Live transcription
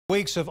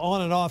Weeks of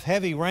on and off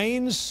heavy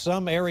rains.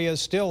 Some areas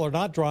still are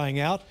not drying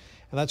out,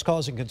 and that's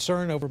causing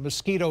concern over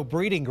mosquito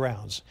breeding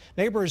grounds.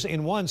 Neighbors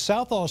in one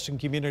South Austin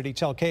community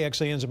tell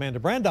KXAN's Amanda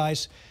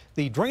Brandeis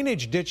the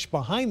drainage ditch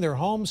behind their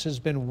homes has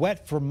been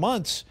wet for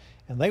months,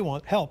 and they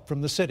want help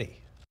from the city.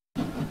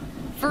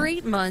 For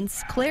 8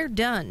 months, Claire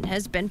Dunn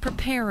has been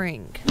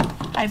preparing.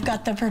 I've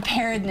got the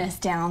preparedness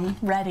down.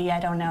 Ready, I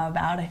don't know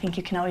about. I think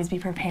you can always be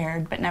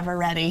prepared, but never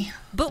ready.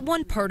 But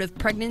one part of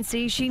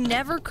pregnancy she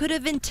never could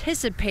have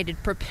anticipated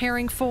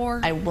preparing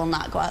for. I will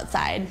not go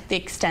outside. The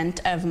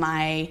extent of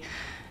my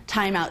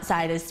time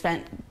outside is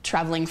spent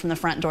traveling from the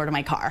front door to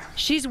my car.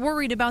 She's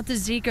worried about the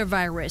Zika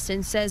virus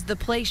and says the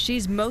place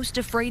she's most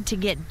afraid to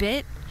get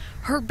bit,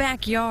 her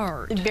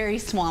backyard. Very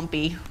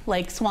swampy,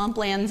 like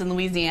swamplands in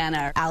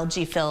Louisiana,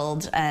 algae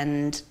filled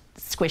and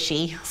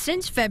squishy.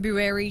 Since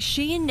February,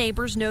 she and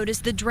neighbors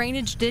noticed the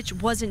drainage ditch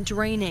wasn't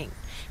draining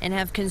and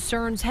have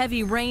concerns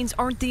heavy rains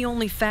aren't the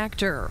only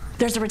factor.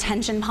 There's a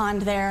retention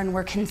pond there, and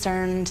we're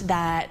concerned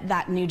that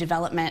that new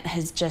development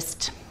has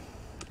just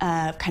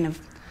kind of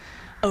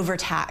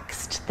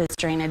overtaxed this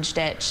drainage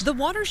ditch. The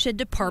watershed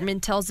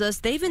department tells us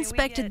they've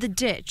inspected the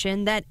ditch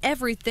and that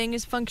everything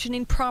is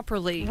functioning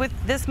properly. With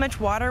this much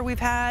water we've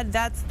had,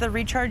 that's the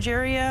recharge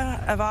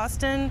area of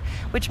Austin,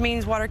 which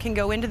means water can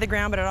go into the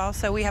ground, but it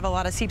also we have a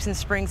lot of seeps and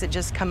springs that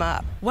just come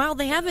up. While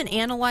they haven't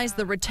analyzed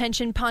the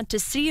retention pond to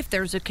see if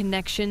there's a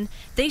connection,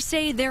 they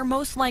say there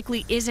most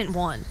likely isn't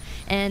one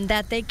and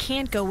that they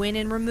can't go in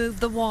and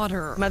remove the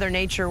water. Mother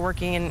Nature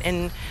working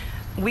and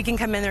we can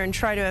come in there and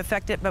try to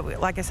affect it,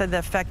 but like I said, the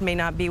effect may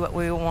not be what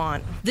we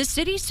want. The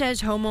city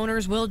says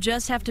homeowners will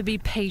just have to be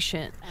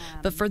patient.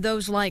 But for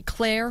those like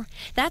Claire,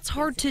 that's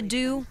hard to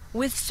do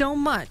with so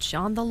much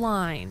on the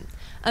line.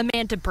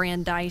 Amanda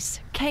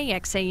Brandeis,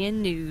 KXAN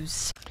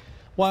News.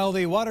 While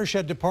the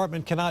watershed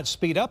department cannot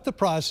speed up the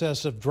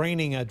process of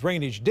draining a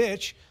drainage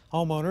ditch,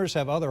 homeowners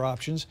have other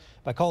options.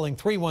 By calling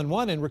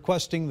 311 and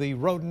requesting the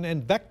rodent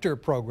and vector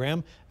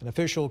program, an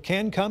official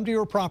can come to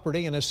your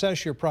property and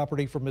assess your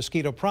property for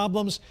mosquito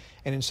problems,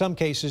 and in some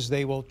cases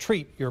they will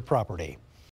treat your property.